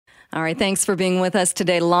All right, thanks for being with us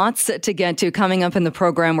today. Lots to get to. Coming up in the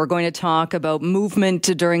program, we're going to talk about movement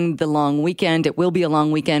during the long weekend. It will be a long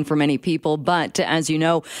weekend for many people, but as you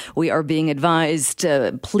know, we are being advised,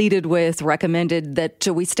 pleaded with, recommended that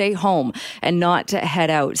we stay home and not head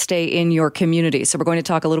out, stay in your community. So we're going to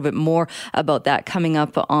talk a little bit more about that coming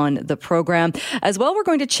up on the program. As well, we're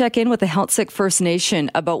going to check in with the Heiltsuk First Nation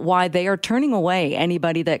about why they are turning away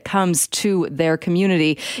anybody that comes to their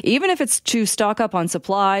community, even if it's to stock up on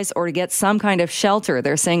supplies or to get some kind of shelter.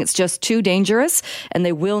 They're saying it's just too dangerous and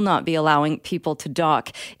they will not be allowing people to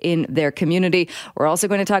dock in their community. We're also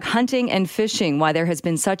going to talk hunting and fishing, why there has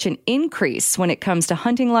been such an increase when it comes to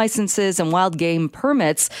hunting licenses and wild game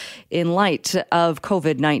permits in light of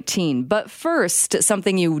COVID-19. But first,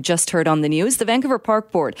 something you just heard on the news, the Vancouver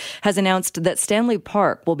Park Board has announced that Stanley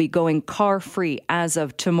Park will be going car-free as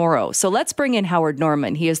of tomorrow. So let's bring in Howard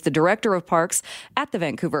Normann. He is the Director of Parks at the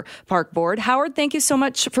Vancouver Park Board. Howard, thank you so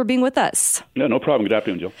much for being with us. No problem. Good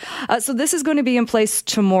afternoon, Jill. So this is going to be in place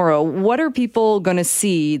tomorrow. What are people going to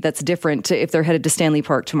see that's different if they're headed to Stanley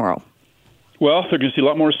Park tomorrow? Well, they're going to see a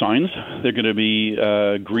lot more signs. They're going to be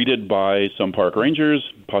greeted by some park rangers,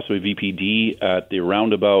 possibly VPD at the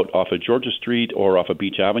roundabout off of Georgia Street or off of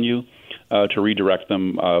Beach Avenue to redirect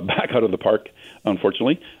them back out of the park,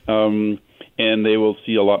 unfortunately. And they will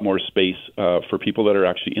see a lot more space for people that are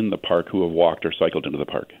actually in the park who have walked or cycled into the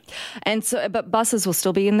park. And so, but buses will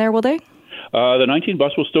still be in there, will they? The 19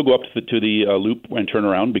 bus will still go up to the loop and turn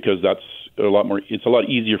around because that's a lot more. It's a lot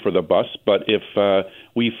easier for the bus. But if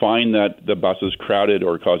we find that the bus is crowded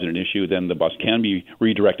or causing an issue, then the bus can be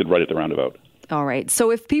redirected right at the roundabout. All right.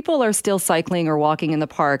 So if people are still cycling or walking in the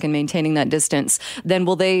park and maintaining that distance, then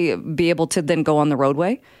will they be able to then go on the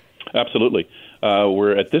roadway? Absolutely.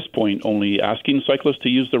 We're at this point only asking cyclists to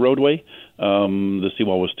use the roadway. The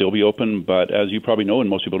seawall will still be open, but as you probably know, and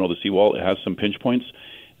most people know, the seawall has some pinch points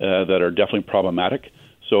that are definitely problematic.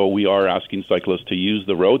 So we are asking cyclists to use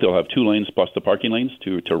the road. They'll have 2 lanes plus the parking lanes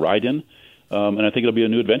to ride in. And I think it'll be a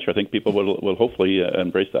new adventure. I think people will hopefully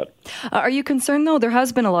embrace that. Are you concerned, though? There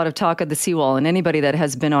has been a lot of talk of the seawall, and anybody that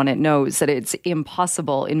has been on it knows that it's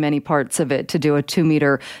impossible in many parts of it to do a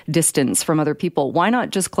 2-meter distance from other people. Why not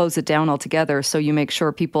just close it down altogether so you make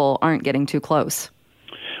sure people aren't getting too close?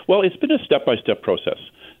 Well, it's been a step-by-step process.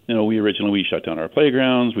 You know, we shut down our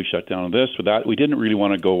playgrounds, we shut down this, for that. We didn't really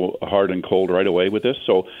want to go hard and cold right away with this,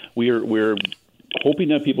 so we're hoping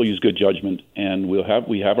that people use good judgment, and we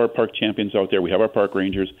have our park champions out there. We have our park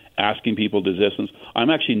rangers asking people to distance. I'm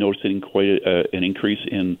actually noticing quite an increase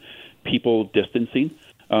in people distancing.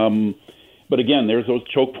 But again, there's those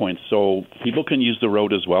choke points, so people can use the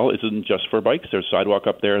road as well. It isn't just for bikes. There's sidewalk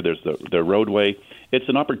up there. There's the roadway. It's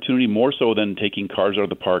an opportunity more so than taking cars out of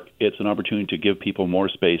the park. It's an opportunity to give people more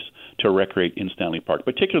space to recreate in Stanley Park,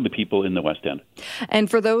 particularly the people in the West End. And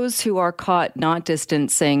for those who are caught not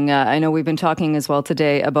distancing, I know we've been talking as well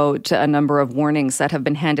today about a number of warnings that have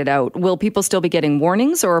been handed out. Will people still be getting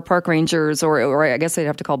warnings, or park rangers, or I guess they'd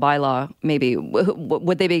have to call bylaw maybe,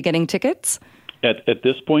 would they be getting tickets? At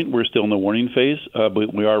this point, we're still in the warning phase,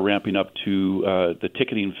 but we are ramping up to the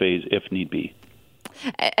ticketing phase if need be.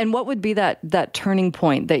 And what would be that turning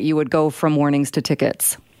point that you would go from warnings to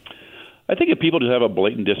tickets? I think if people just have a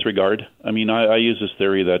blatant disregard. I mean, I use this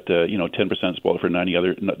theory that 10% spoiled for the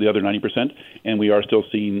other 90%, and we are still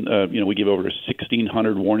seeing. We give over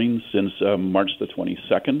 1,600 warnings since March the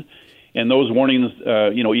 22nd. And those warnings,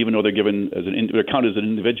 even though they're given they're counted as an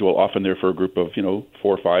individual, often they're for a group of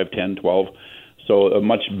 4, 5, 10, 12. So a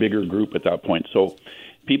much bigger group at that point. So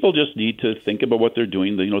people just need to think about what they're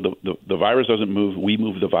doing. The virus doesn't move; we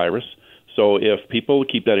move the virus. So if people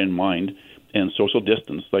keep that in mind and social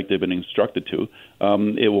distance, like they've been instructed to,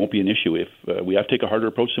 it won't be an issue. If we have to take a harder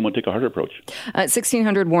approach, someone take a harder approach.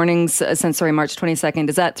 1,600 warnings since March 22nd.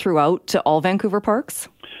 Is that throughout all Vancouver parks?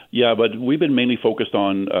 Yeah, but we've been mainly focused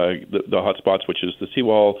on the hot spots, which is the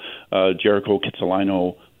seawall, Jericho,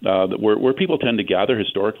 Kitsilano, where people tend to gather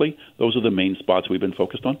historically. Those are the main spots we've been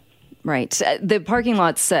focused on. Right. The parking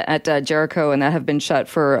lots at Jericho and that have been shut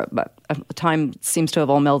for time seems to have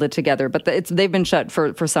all melded together, but they've been shut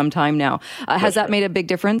for some time now. Has that made a big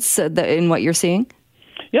difference in what you're seeing?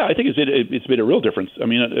 Yeah, I think it's made a real difference. I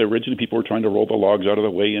mean, originally people were trying to roll the logs out of the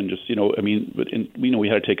way and just, we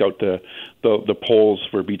had to take out the poles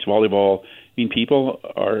for beach volleyball. I mean, people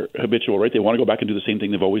are habitual, right? They want to go back and do the same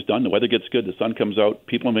thing they've always done. The weather gets good, the sun comes out.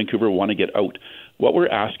 People in Vancouver want to get out. What we're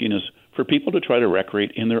asking is for people to try to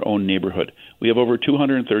recreate in their own neighborhood. We have over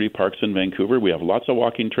 230 parks in Vancouver. We have lots of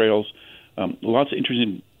walking trails, lots of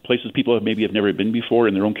interesting places people have never been before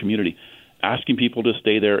in their own community. Asking people to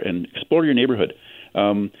stay there and explore your neighborhood.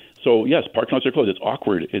 So yes, parking lots are closed. It's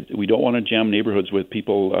awkward. We don't want to jam neighborhoods with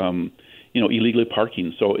people, illegally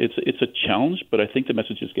parking. So it's a challenge, but I think the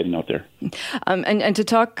message is getting out there. And to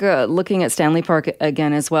talk, looking at Stanley Park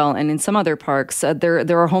again as well, and in some other parks,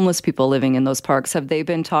 there are homeless people living in those parks. Have they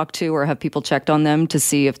been talked to, or have people checked on them to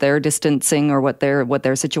see if they're distancing or what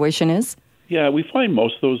their situation is? Yeah, we find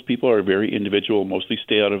most of those people are very individual, mostly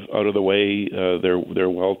stay out of the way. They're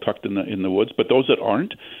well tucked in the woods. But those that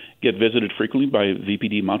aren't get visited frequently by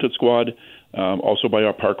VPD Mounted Squad, also by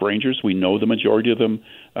our park rangers. We know the majority of them.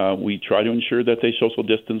 We try to ensure that they social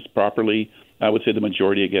distance properly. I would say the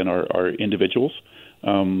majority, again, are individuals.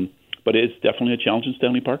 But it's definitely a challenge in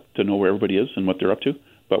Stanley Park to know where everybody is and what they're up to.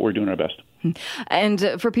 But we're doing our best.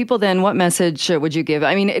 And for people then, what message would you give?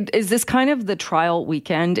 I mean, is this kind of the trial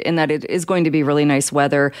weekend in that it is going to be really nice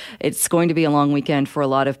weather? It's going to be a long weekend for a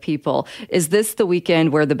lot of people. Is this the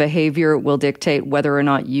weekend where the behavior will dictate whether or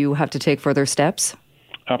not you have to take further steps?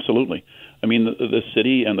 Absolutely. I mean, the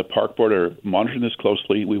city and the park board are monitoring this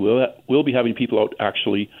closely. We'll be having people out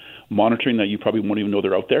actually monitoring that you probably won't even know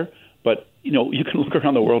they're out there. But, you can look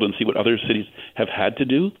around the world and see what other cities have had to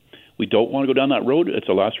do. We don't want to go down that road. It's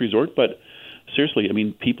a last resort. But seriously, I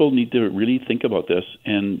mean, people need to really think about this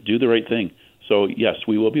and do the right thing. So, yes,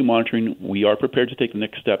 we will be monitoring. We are prepared to take the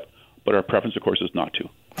next step, but our preference, of course, is not to.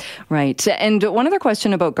 Right. And one other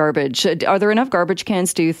question about garbage. Are there enough garbage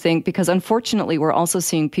cans, do you think? Because unfortunately, we're also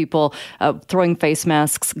seeing people throwing face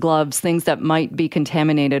masks, gloves, things that might be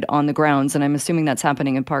contaminated on the grounds. And I'm assuming that's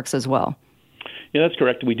happening in parks as well. Yeah, that's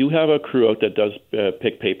correct. We do have a crew out that does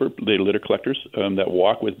pick paper, the litter collectors that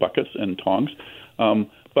walk with buckets and tongs.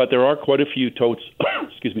 But there are quite a few totes,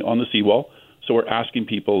 on the seawall. So we're asking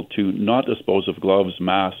people to not dispose of gloves,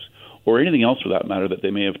 masks, or anything else for that matter that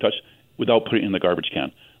they may have touched without putting it in the garbage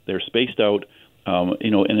can. They're spaced out, and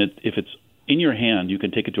if it's in your hand, you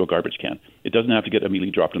can take it to a garbage can. It doesn't have to get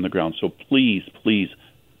immediately dropped on the ground. So please,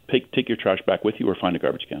 take your trash back with you or find a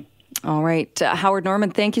garbage can. All right. Howard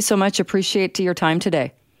Normann, thank you so much. Appreciate your time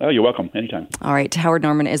today. Oh, you're welcome. Anytime. All right. Howard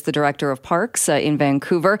Normann is the Director of Parks in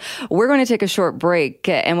Vancouver. We're going to take a short break.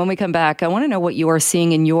 And when we come back, I want to know what you are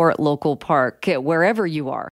seeing in your local park, wherever you are.